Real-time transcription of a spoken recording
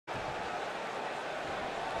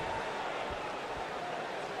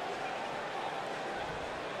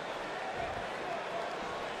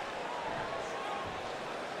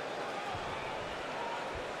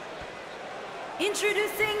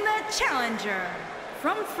Introducing the challenger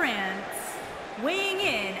from France, weighing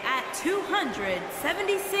in at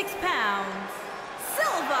 276 pounds,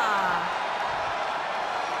 Silva.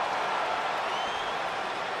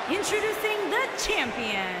 Introducing the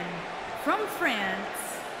champion from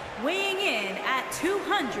France, weighing in at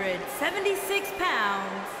 276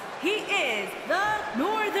 pounds, he is the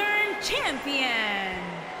Northern Champion,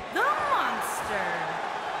 the Monster.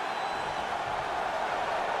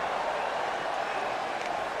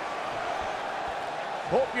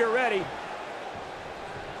 Hope you're ready.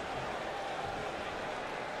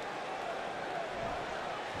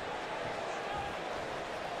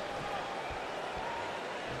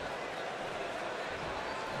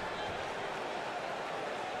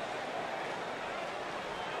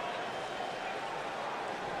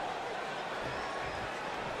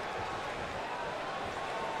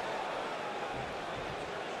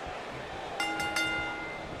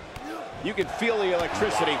 You can feel the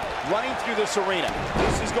electricity running through this arena.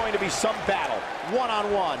 This is going to be some battle.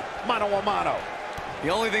 One-on-one, mano-a-mano. The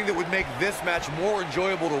only thing that would make this match more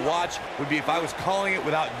enjoyable to watch would be if I was calling it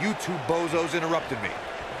without you two bozos interrupting me.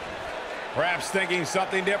 Perhaps thinking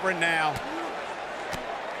something different now.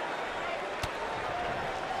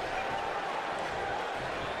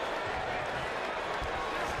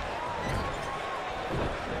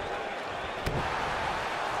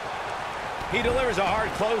 He delivers a hard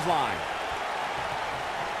clothesline.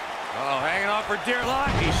 Oh, hanging on for dear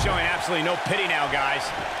life. He's showing absolutely no pity now, guys.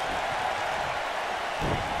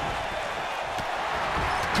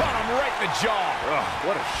 Caught him right in the jaw. Oh,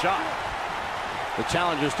 what a shot. The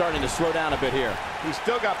challenger's starting to slow down a bit here. He's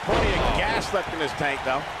still got plenty of gas left in his tank,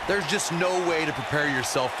 though. There's just no way to prepare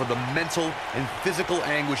yourself for the mental and physical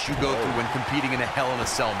anguish you go through when competing in a Hell in a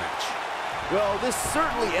Cell match. Well, this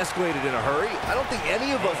certainly escalated in a hurry. I don't think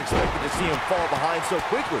any of us expected to see him fall behind so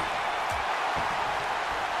quickly.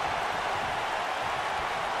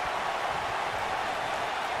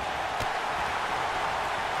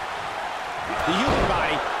 The human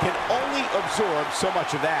body can only absorb so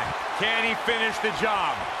much of that. Can he finish the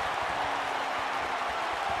job?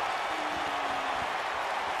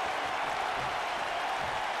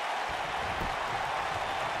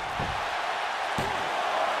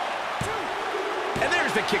 And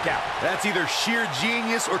there's the kick out. That's either sheer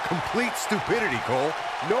genius or complete stupidity, Cole.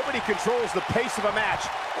 Nobody controls the pace of a match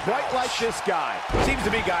quite like this guy. Seems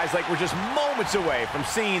to be, guys, like we're just moments away from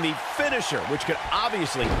seeing the finisher, which could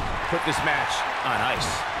obviously put this match on ice.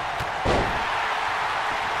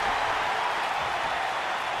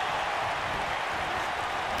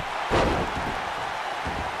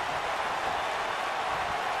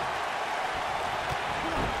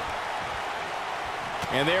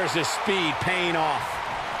 And there's his speed paying off.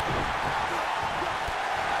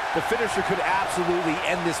 The finisher could absolutely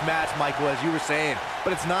end this match, Michael, as you were saying,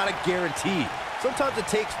 but it's not a guarantee. Sometimes it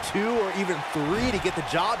takes 2 or even 3 to get the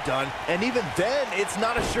job done, and even then, it's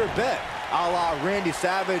not a sure bet, a la Randy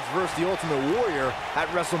Savage versus the Ultimate Warrior at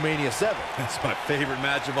WrestleMania 7. That's my favorite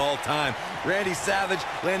match of all time. Randy Savage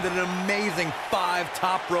landed an amazing 5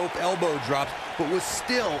 top rope elbow drops, but was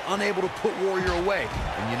still unable to put Warrior away.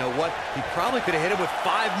 And you know what? He probably could have hit him with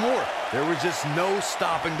 5 more. There was just no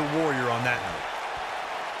stopping the Warrior on that night.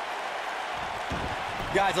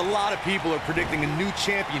 Guys, a lot of people are predicting a new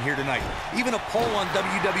champion here tonight. Even a poll on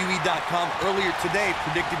WWE.com earlier today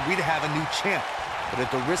predicted we'd have a new champ. But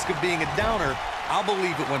at the risk of being a downer, I'll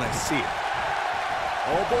believe it when I see it.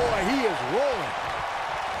 Oh boy, he is rolling.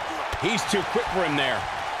 He's too quick for him there.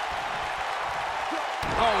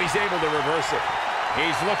 Oh, he's able to reverse it.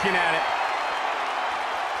 He's looking at it.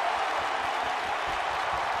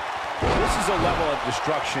 This is a level of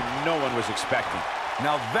destruction no one was expecting.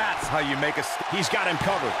 Now that's how you make a... He's got him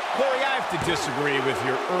covered. Corey, I have to disagree with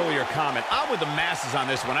your earlier comment. I'm with the masses on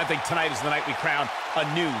this one. I think tonight is the night we crown a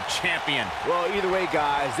new champion. Well, either way,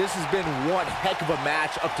 guys, this has been one heck of a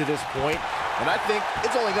match up to this point, and I think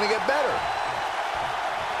it's only going to get better.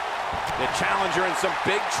 The challenger in some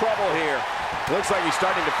big trouble here. Looks like he's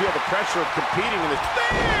starting to feel the pressure of competing in this.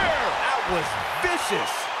 There! That was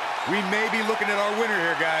vicious. We may be looking at our winner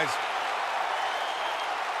here, guys.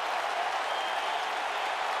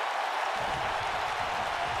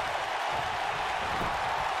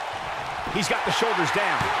 He's got the shoulders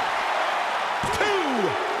down. 2!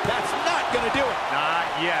 That's not going to do it. Not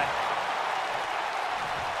yet.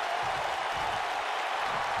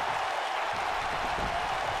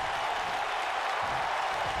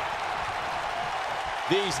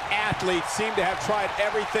 These athletes seem to have tried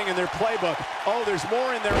everything in their playbook. Oh, there's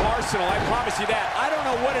more in their arsenal, I promise you that. I don't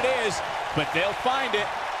know what it is, but they'll find it.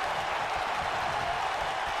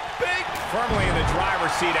 Big Firmly in the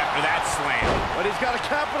driver's seat after that slam. But he's got to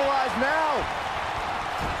capitalize now.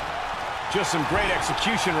 Just some great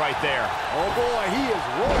execution right there. Oh, boy, he is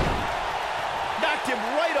rolling. Knocked him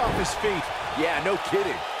right off his feet. Yeah, no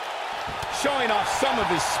kidding. Showing off some of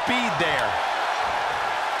his speed there.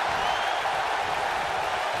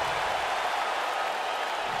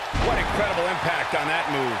 What incredible impact on that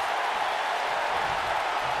move.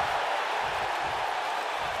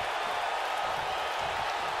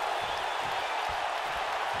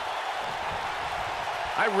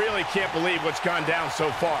 I really can't believe what's gone down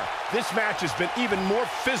so far. This match has been even more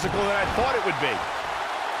physical than I thought it would be.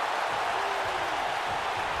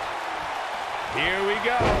 Here we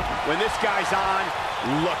go. When this guy's on,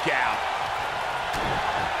 look out.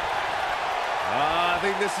 I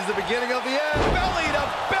think this is the beginning of the end. Belly to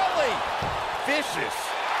belly. Vicious.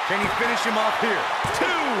 Can he finish him off here? 2.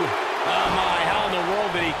 Oh, my. How in the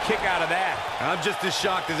world did he kick out of that? I'm just as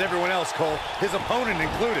shocked as everyone else, Cole, his opponent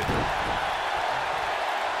included.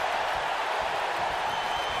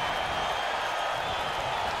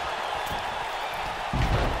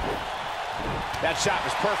 That shot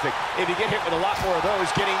was perfect. If you get hit with a lot more of those,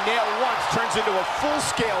 getting nailed once turns into a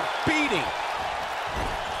full-scale beating.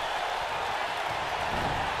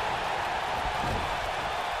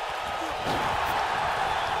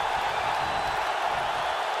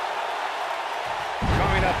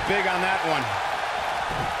 Coming up big on that one.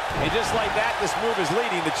 And just like that, this move is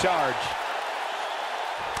leading the charge.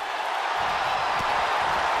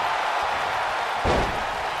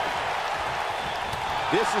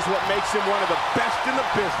 This is what makes him one of the best in the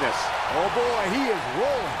business. Oh, boy, he is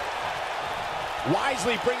rolling.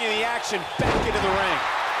 Wisely bringing the action back into the ring.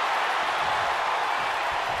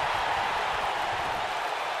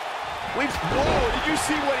 Whoa, did you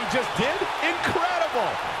see what he just did?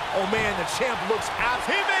 Incredible. Oh, man, the champ looks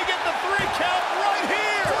He may get the 3 count right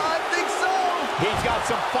here. I think so. He's got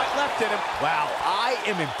some fight left in him. Wow, I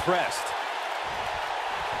am impressed.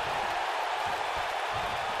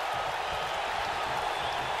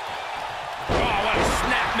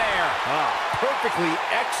 Perfectly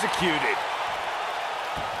executed.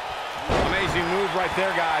 Amazing move right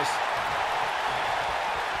there, guys.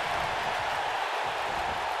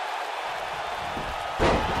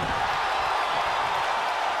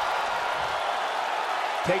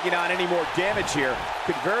 Taking on any more damage here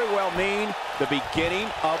could very well mean the beginning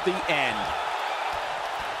of the end.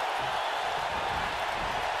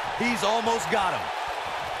 He's almost got him.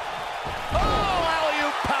 Oh,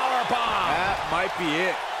 alley-oop powerbomb. That might be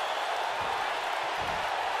it.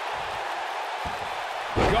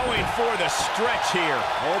 Going for the stretch here.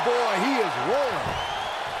 Oh, boy, he is rolling.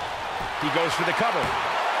 He goes for the cover.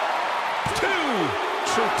 2.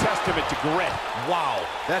 True testament to grit. Wow,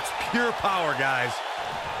 that's pure power, guys.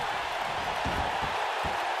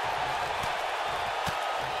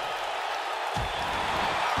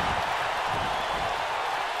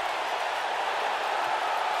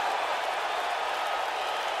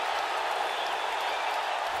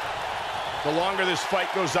 The longer this fight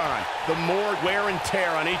goes on, the more wear and tear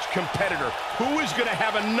on each competitor. Who is going to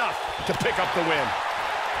have enough to pick up the win?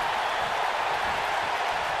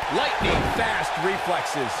 Lightning fast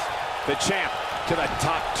reflexes. The champ to the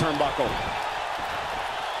top turnbuckle.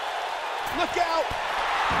 Look out!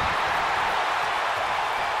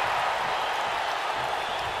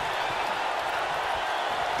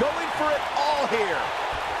 Going for it all here.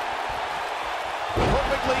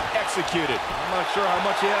 Perfectly executed. I'm not sure how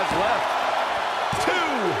much he has left. 2, 3.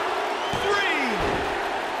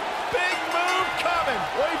 Big move coming.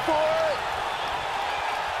 Wait for it.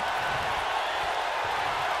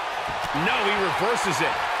 No, he reverses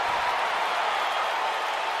it.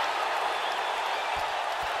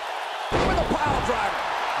 With a pile driver.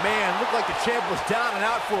 Man, looked like the champ was down and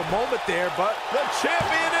out for a moment there, but The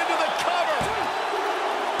champion into the cover.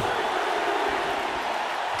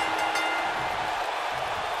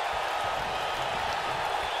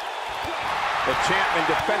 The champ in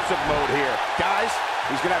defensive mode here. Guys,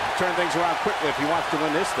 he's going to have to turn things around quickly if he wants to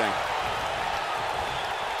win this thing.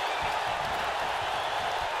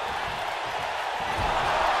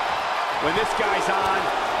 When this guy's on,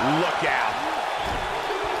 look out.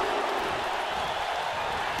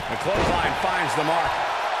 The clothesline finds the mark.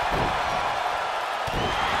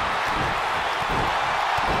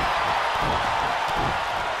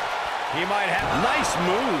 He might have a nice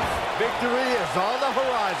move. victory is on the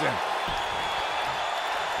horizon.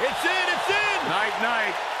 It's in, it's in! Night,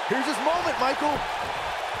 night. Here's his moment, Michael.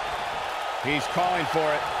 He's calling for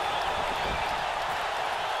it.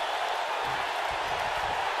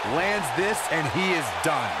 Lands this, and he is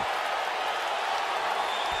done.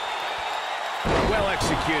 Well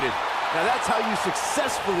executed. Now that's how you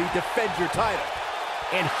successfully defend your title.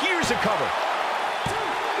 And here's a cover.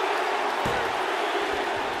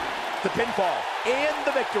 The pinfall and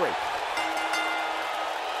the victory.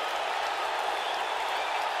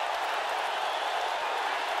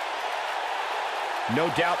 No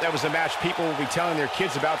doubt that was a match people will be telling their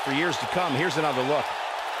kids about for years to come. Here's another look.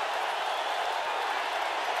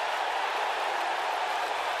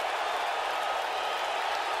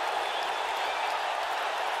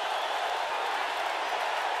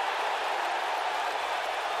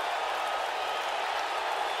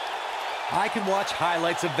 I can watch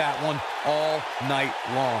highlights of that one all night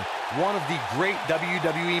long. One of the great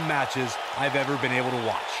WWE matches I've ever been able to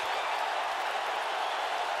watch.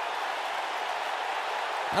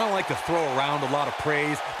 I don't like to throw around a lot of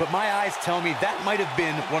praise, but my eyes tell me that might have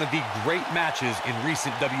been one of the great matches in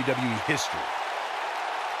recent WWE history.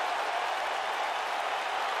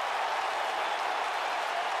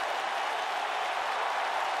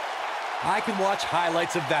 I can watch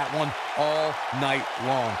highlights of that one all night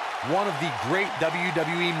long. One of the great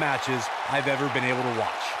WWE matches I've ever been able to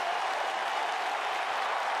watch.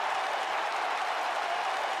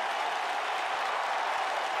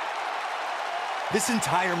 This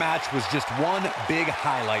entire match was just one big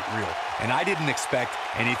highlight reel, and I didn't expect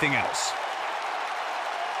anything else.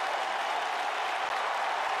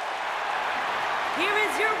 Here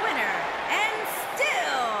is your winner, and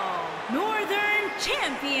still Northern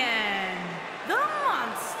Champion, the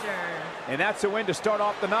Monster. And that's a win to start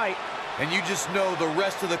off the night. And you just know the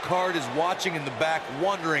rest of the card is watching in the back,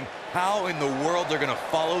 wondering how in the world they're going to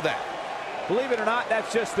follow that. Believe it or not,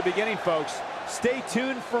 that's just the beginning, folks. Stay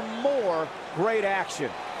tuned for more great action.